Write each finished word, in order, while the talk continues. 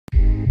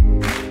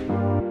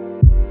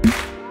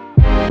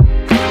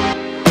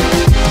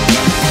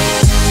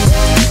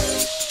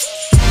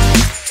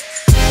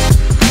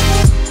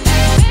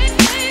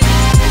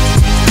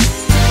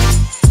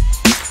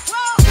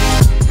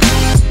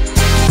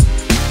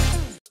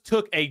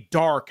took a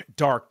dark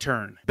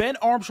turn. Ben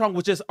Armstrong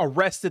was just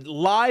arrested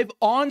live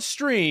on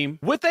stream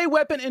with a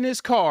weapon in his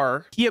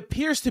car. He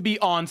appears to be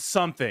on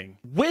something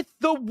with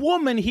the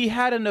woman he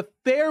had an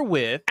affair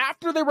with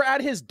after they were at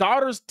his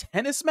daughter's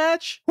tennis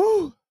match.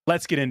 Whew.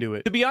 Let's get into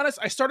it. To be honest,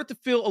 I started to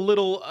feel a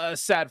little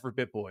sad for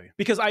Bitboy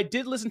because I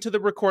did listen to the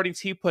recordings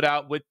he put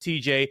out with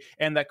TJ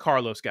and that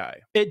Carlos guy.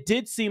 It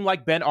did seem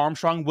like Ben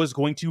Armstrong was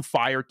going to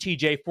fire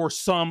TJ for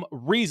some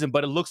reason,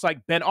 but it looks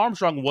like Ben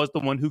Armstrong was the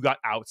one who got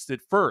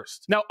ousted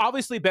first. Now,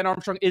 obviously, Ben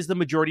Armstrong is the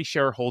majority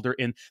shareholder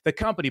in the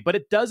company, but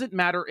it doesn't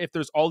matter if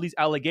there's all these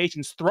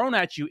allegations thrown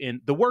at you in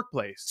the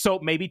workplace. So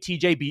maybe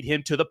TJ beat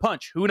him to the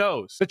punch. Who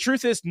knows? The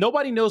truth is,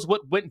 nobody knows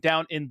what went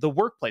down in the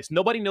workplace.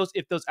 Nobody knows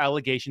if those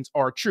allegations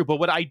are true. But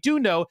what I do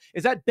know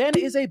is that Ben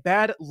is a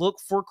bad look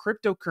for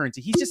cryptocurrency.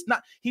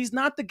 He's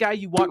not the guy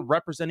you want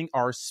representing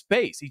our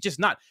space. He's just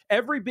not.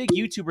 Every big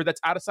YouTuber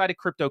that's outside of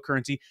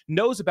cryptocurrency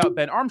knows about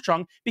Ben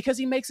Armstrong because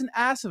he makes an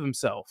ass of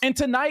himself. And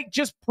tonight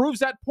just proves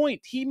that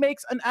point. He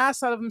makes an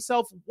ass out of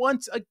himself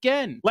once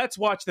again. Let's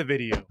watch the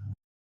video.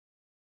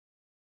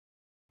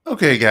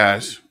 Okay,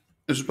 guys,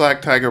 this is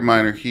Black Tiger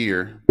Miner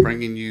here,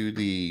 bringing you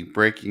the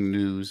breaking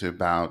news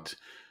about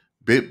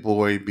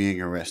Bitboy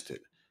being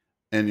arrested.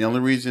 And the only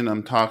reason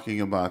I'm talking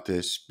about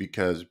this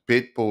because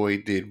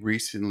Bitboy did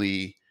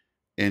recently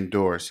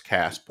endorse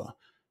KASPA.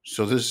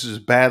 So this is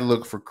a bad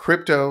look for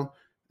crypto.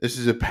 This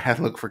is a bad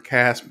look for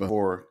KASPA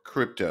for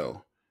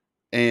crypto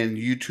and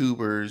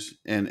YouTubers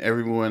and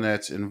everyone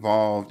that's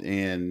involved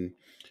in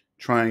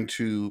trying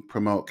to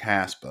promote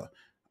KASPA.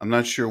 I'm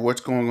not sure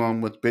what's going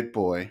on with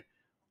Bitboy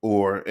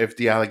or if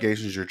the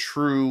allegations are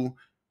true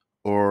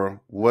or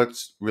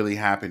what's really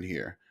happened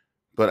here.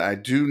 But I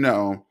do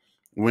know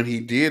when he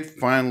did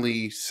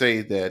finally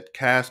say that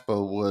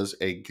KASPA was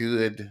a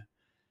good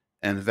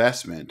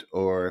investment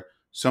or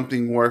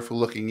something worth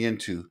looking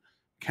into,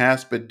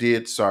 KASPA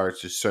did start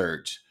to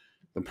surge.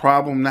 The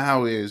problem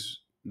now is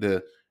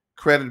the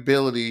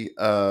credibility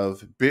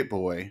of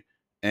Bitboy,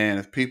 and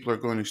if people are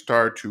going to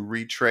start to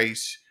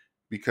retrace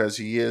because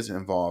he is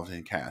involved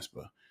in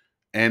KASPA.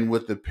 And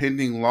with the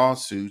pending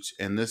lawsuits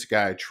and this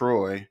guy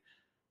Troy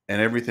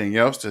and everything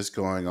else that's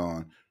going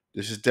on,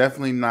 this is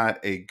definitely not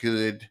a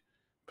good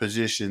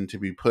position to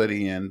be put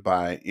in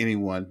by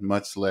anyone,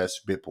 much less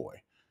Bitboy.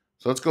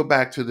 So let's go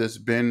back to this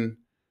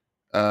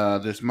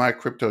this My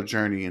Crypto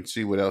Journey and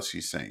see what else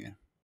he's saying.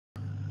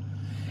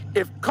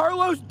 If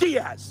Carlos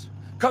Diaz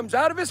comes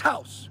out of his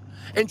house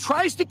and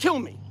tries to kill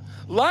me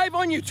live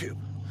on YouTube,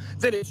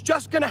 then it's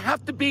just gonna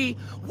have to be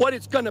what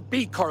it's gonna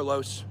be,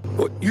 Carlos.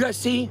 You guys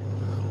see,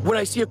 when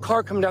I see a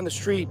car coming down the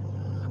street,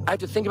 I have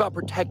to think about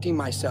protecting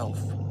myself.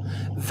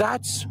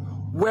 That's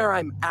where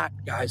I'm at,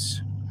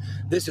 guys.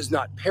 This is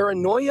not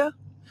paranoia.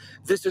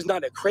 This is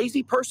not a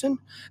crazy person.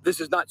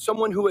 This is not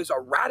someone who is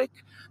erratic.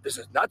 This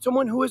is not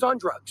someone who is on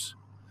drugs.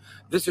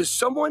 This is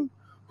someone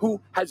who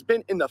has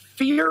been in the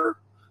fear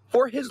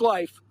for his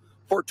life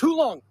for too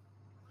long.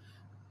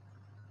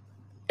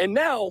 And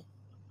now,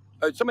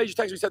 somebody just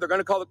texted me, said they're going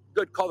to call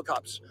the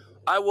cops.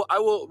 I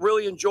will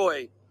really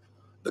enjoy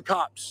the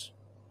cops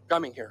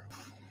coming here.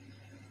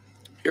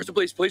 Here's the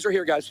police. Police are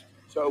here, guys.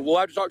 So we'll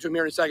have to talk to him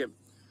here in a second.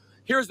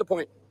 Here's the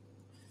point.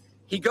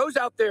 He goes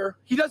out there.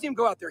 He doesn't even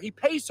go out there. He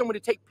pays someone to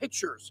take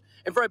pictures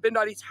in front of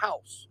Ben.E's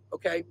house,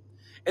 okay?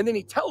 And then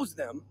he tells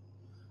them,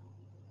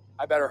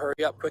 I better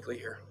hurry up quickly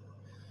here.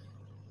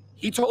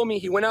 He told me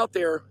he went out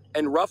there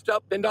and roughed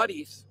up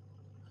Ben.E,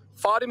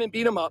 fought him and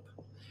beat him up,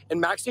 and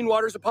Maxine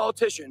Waters, a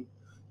politician,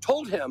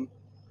 told him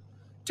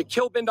to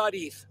kill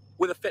Ben.E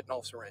with a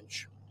fentanyl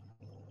syringe.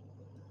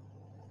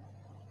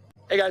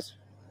 Hey, guys.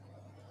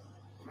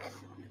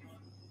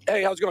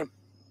 Hey, how's it going?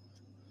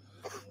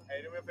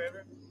 Hey, do me a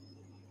favor?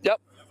 Yep.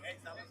 Hey,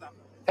 stop.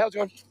 Hey, how's it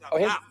going?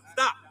 Stop.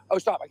 Stop. Oh,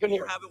 stop. I couldn't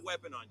hear. You have a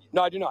weapon on you.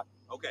 No, I do not.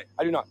 Okay.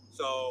 I do not.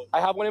 So.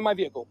 I have one in my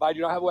vehicle, but I do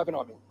not have a weapon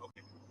on me.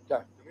 Okay.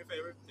 Okay. Do me a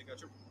favor. Take out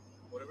your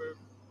whatever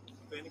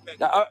fanny pack.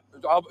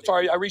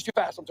 Sorry, I reached too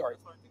fast. I'm sorry.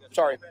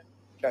 Sorry.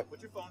 Okay.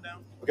 Put your phone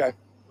down. Okay.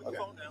 Put the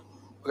phone down.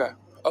 Okay.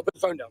 I'll put the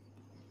phone down.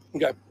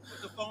 Okay.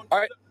 Put the phone. All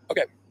right.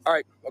 Okay. All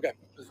right. Okay.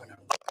 Put the phone down.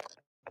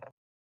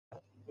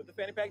 Put the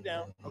fanny pack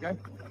down. Okay.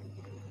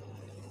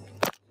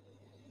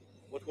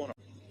 What's going on?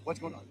 What's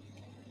going on?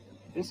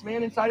 This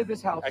man inside of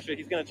this house. Actually,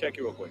 he's gonna check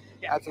you real quick.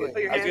 Yeah,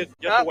 absolutely. Just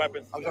the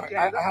weapons. I'm sorry.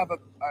 I have a.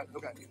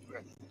 Okay.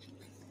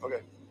 Okay.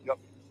 Yep.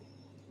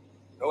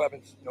 No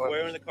weapons. No weapons.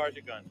 Where in the car is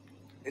your gun?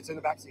 It's in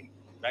the back seat.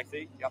 Back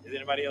seat? Yep. Is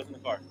anybody else in the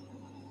car?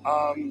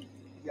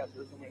 Yes,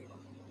 there's somebody in the car.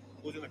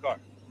 Who's in the car?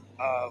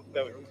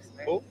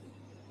 Who?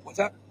 What's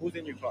that? Who's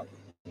in your car?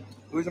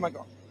 Who's in my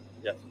car?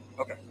 Yes.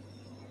 Okay.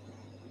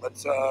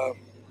 Let's.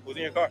 Who's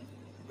in your car?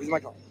 Who's in my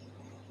car?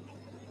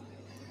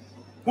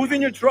 Who's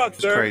in your truck,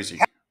 sir? It's crazy,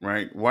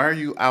 right? Why are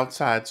you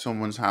outside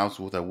someone's house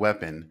with a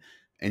weapon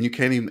and you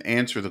can't even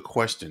answer the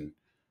question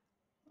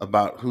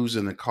about who's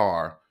in the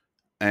car?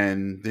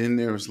 And then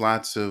there's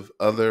lots of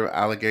other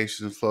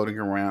allegations floating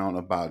around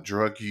about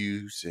drug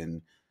use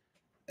and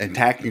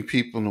attacking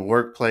people in the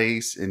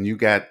workplace, and you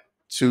got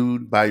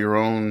sued by your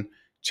own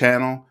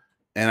channel.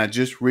 And I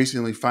just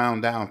recently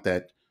found out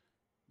that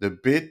the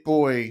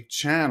Bitboy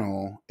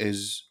channel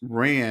is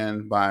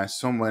ran by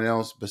someone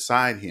else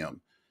beside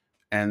him.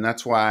 And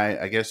that's why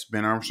I guess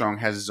Ben Armstrong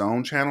has his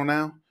own channel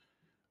now.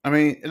 I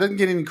mean, it doesn't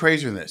get any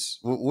crazier than this.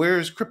 Where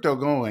is crypto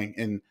going,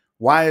 and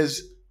why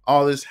is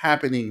all this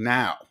happening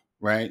now?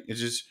 Right? It's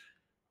just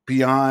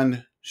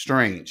beyond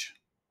strange.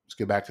 Let's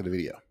get back to the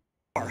video.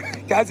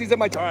 Cassie's in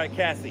my truck. All right,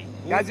 Cassie.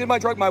 Cassie's in my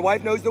truck. My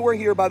wife knows that we're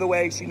here, by the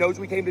way. She knows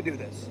we came to do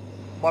this.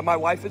 But my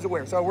wife is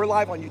aware. So we're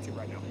live on YouTube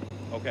right now.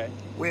 Okay.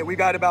 We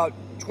got about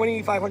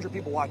 2,500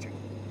 people watching.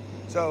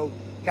 So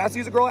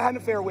Cassie's a girl I had an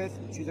affair with.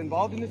 She's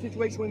involved in the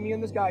situation with me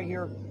and this guy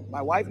here.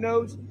 My wife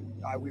knows.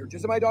 We were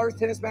just at my daughter's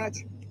tennis match.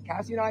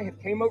 Cassie and I have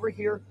came over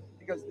here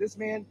because this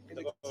man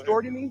is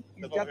extorting me.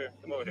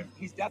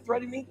 He's death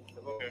threatening me.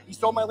 He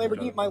stole my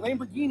Lamborghini. My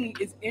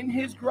Lamborghini is in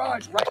his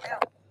garage right now.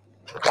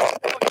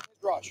 In his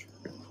garage.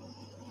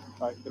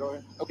 All right, get over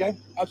here. Okay,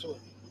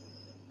 absolutely.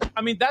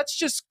 I mean, that's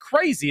just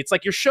crazy. It's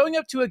like you're showing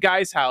up to a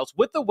guy's house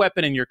with a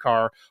weapon in your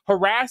car,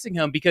 harassing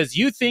him because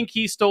you think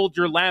he stole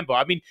your Lambo.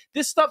 I mean,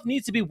 this stuff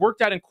needs to be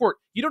worked out in court.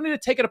 You don't need to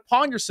take it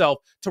upon yourself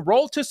to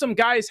roll to some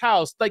guy's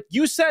house. Like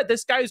you said,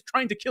 this guy is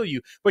trying to kill you,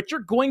 but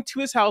you're going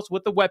to his house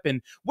with a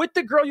weapon with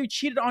the girl you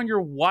cheated on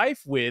your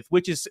wife with,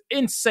 which is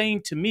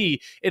insane to me.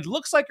 It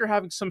looks like you're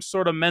having some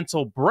sort of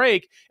mental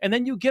break, and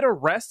then you get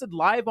arrested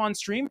live on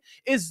stream.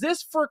 Is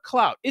this for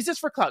clout? Is this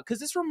for clout? Because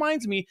this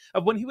reminds me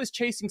of when he was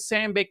chasing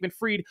Sam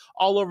Bankman-Fried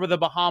all over the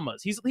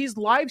Bahamas. He's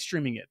live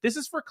streaming it. This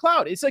is for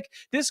clout. It's like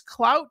this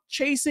clout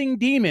chasing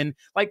demon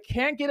like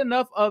can't get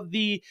enough of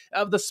the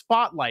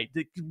spotlight.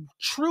 The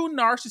true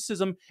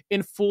narcissism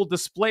in full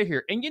display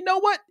here. And you know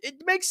what?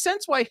 It makes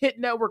sense why Hit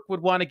Network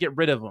would want to get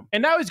rid of him.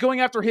 And now he's going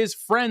after his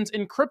friends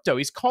in crypto.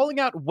 He's calling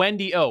out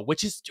Wendy O,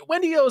 which is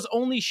Wendy O has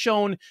only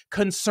shown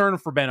concern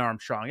for Ben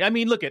Armstrong. I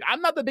mean, look at,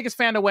 I'm not the biggest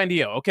fan of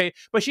Wendy O, okay?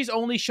 But she's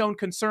only shown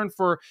concern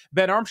for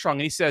Ben Armstrong.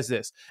 And he says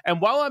this, and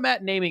while I'm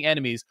at naming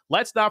enemies,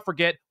 let's not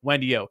forget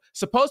Wendy O,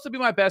 supposed to be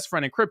my best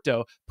friend in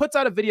crypto, puts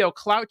out a video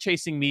clout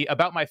chasing me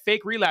about my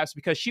fake relapse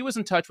because she was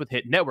in touch with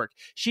Hit Network.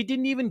 She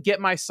didn't even get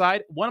my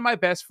side. One of my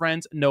best friends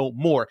no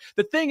more.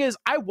 The thing is,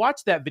 I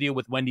watched that video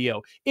with Wendy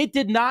O. It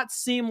did not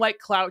seem like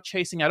clout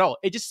chasing at all.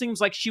 It just seems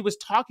like she was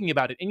talking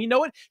about it. And you know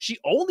what? She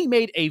only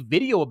made a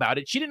video about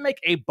it. She didn't make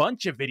a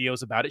bunch of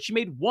videos about it. She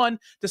made one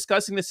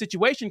discussing the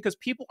situation because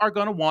people are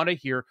going to want to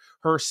hear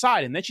her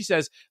side. And then she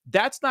says,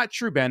 that's not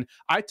true, Ben.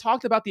 I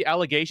talked about the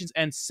allegations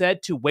and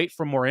said to wait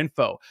for more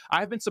info.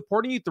 I've been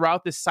supporting you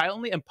throughout this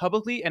silently and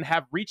publicly and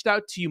have reached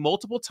out to you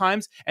multiple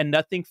times and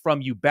nothing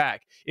from you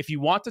back. If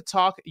you want to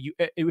talk,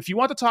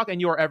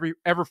 and you are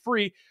ever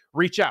free,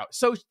 reach out.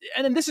 So,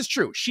 and then this is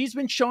true. She's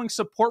been showing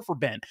support for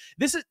Ben.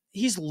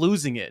 He's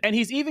losing it. And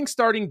he's even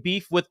starting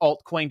beef with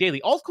Altcoin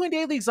Daily. Altcoin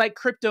Daily is like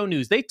crypto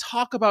news. They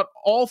talk about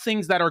all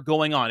things that are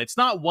going on. It's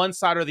not one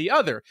side or the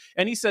other.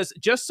 And he says,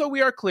 just so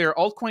we are clear,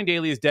 Altcoin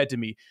Daily is dead to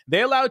me.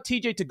 They allowed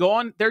TJ to go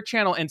on their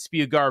channel and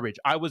spew garbage.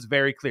 I was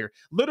very clear.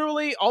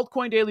 Literally,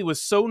 Altcoin Daily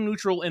was so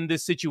neutral in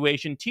this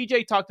situation.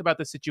 TJ talked about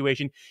the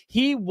situation.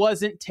 He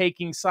wasn't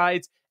taking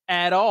sides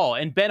at all.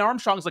 And Ben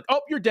Armstrong's like,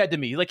 oh, you're dead to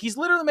me. Like, he's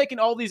literally making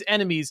all these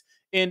enemies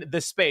in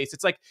the space.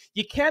 It's like,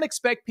 you can't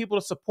expect people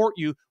to support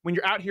you when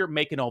you're out here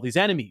making all these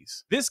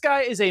enemies. This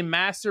guy is a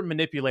master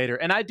manipulator,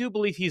 and I do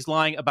believe he's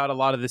lying about a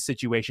lot of this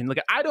situation.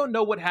 Like, I don't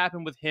know what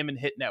happened with him and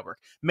Hit Network.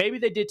 Maybe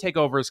they did take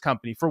over his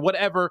company for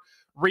whatever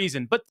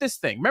reason. But this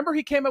thing, remember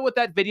he came out with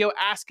that video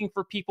asking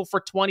for people for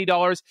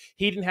 $20.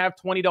 He didn't have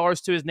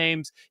 $20 to his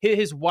names.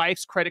 His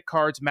wife's credit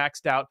cards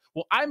maxed out.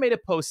 Well, I made a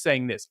post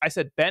saying this. I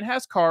said, Ben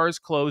has cars,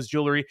 clothes,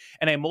 jewelry,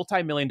 and a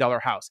multi-million-dollar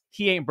house.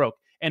 He ain't broke.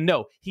 And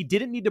no, he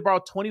didn't need to borrow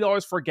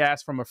 $20 for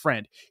gas from a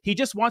friend. He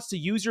just wants to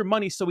use your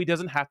money so he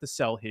doesn't have to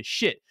sell his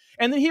shit.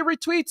 And then he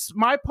retweets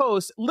my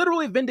post,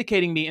 literally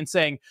vindicating me and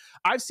saying,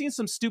 I've seen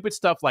some stupid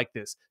stuff like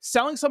this.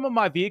 Selling some of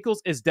my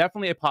vehicles is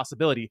definitely a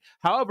possibility.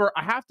 However,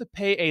 I have to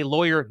pay a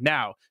lawyer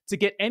now. To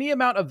get any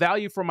amount of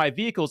value for my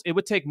vehicles, it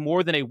would take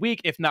more than a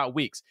week, if not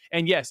weeks.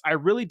 And yes, I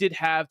really did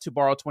have to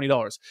borrow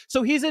 $20.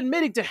 So he's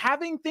admitting to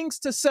having things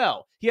to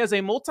sell. He has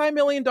a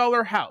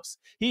multi-million-dollar house.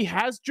 He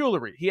has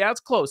jewelry. He has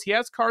clothes. He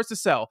has cars to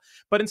sell.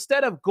 But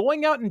instead of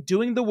going out and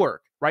doing the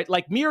work, right?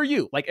 Like me or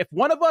you, like if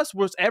one of us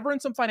was ever in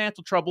some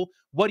financial trouble,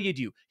 what do?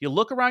 You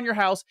look around your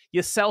house,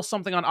 you sell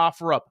something on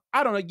OfferUp.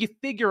 I don't know, you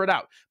figure it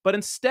out. But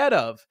instead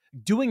of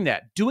doing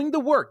that, doing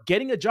the work,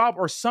 getting a job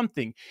or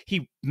something,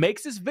 he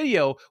makes this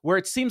video where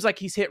it seems like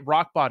he's hit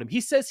rock bottom. He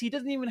says he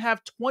doesn't even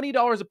have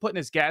 $20 to put in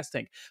his gas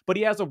tank, but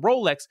he has a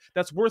Rolex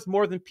that's worth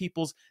more than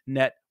people's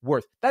net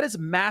worth. That is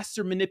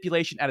master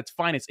manipulation at its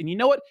finest. And you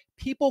know what?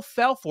 People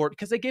fell for it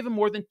because they gave him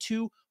more than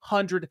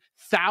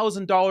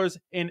 $200,000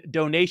 in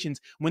donations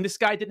when this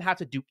guy didn't have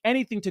to do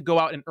anything to go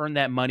out and earn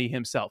that money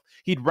himself.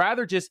 He'd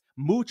rather just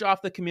mooch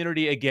off the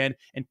community again,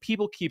 and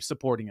people keep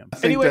supporting him. I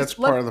think that's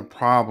part of the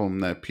problem,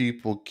 that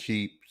people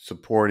keep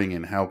supporting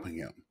and helping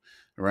him,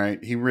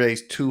 right? He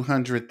raised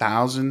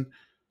 $200,000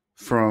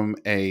 from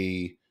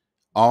a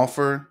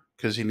offer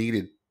because he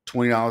needed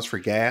 $20 for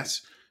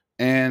gas.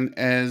 And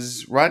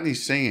as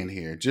Rodney's saying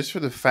here, just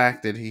for the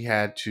fact that he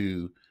had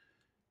to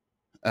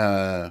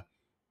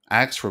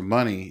asks for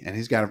money, and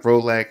he's got a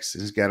Rolex,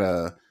 and he's got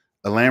a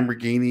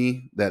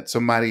Lamborghini that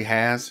somebody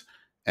has.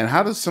 And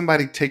how does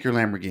somebody take your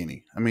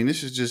Lamborghini? I mean,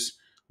 this is just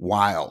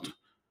wild.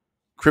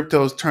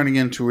 Crypto is turning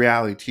into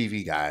reality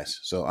TV, guys.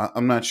 So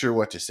I'm not sure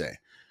what to say.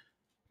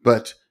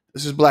 But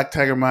this is Black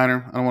Tiger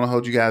Miner. I don't want to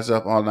hold you guys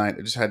up all night.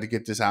 I just had to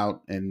get this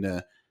out. And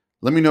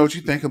let me know what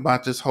you think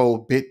about this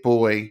whole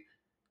Bitboy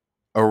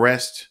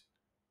arrest,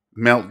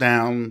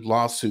 meltdown,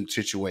 lawsuit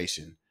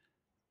situation.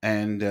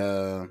 And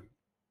I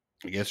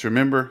guess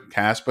remember,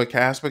 KASPA,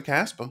 KASPA,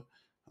 KASPA.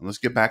 Let's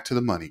get back to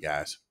the money,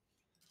 guys.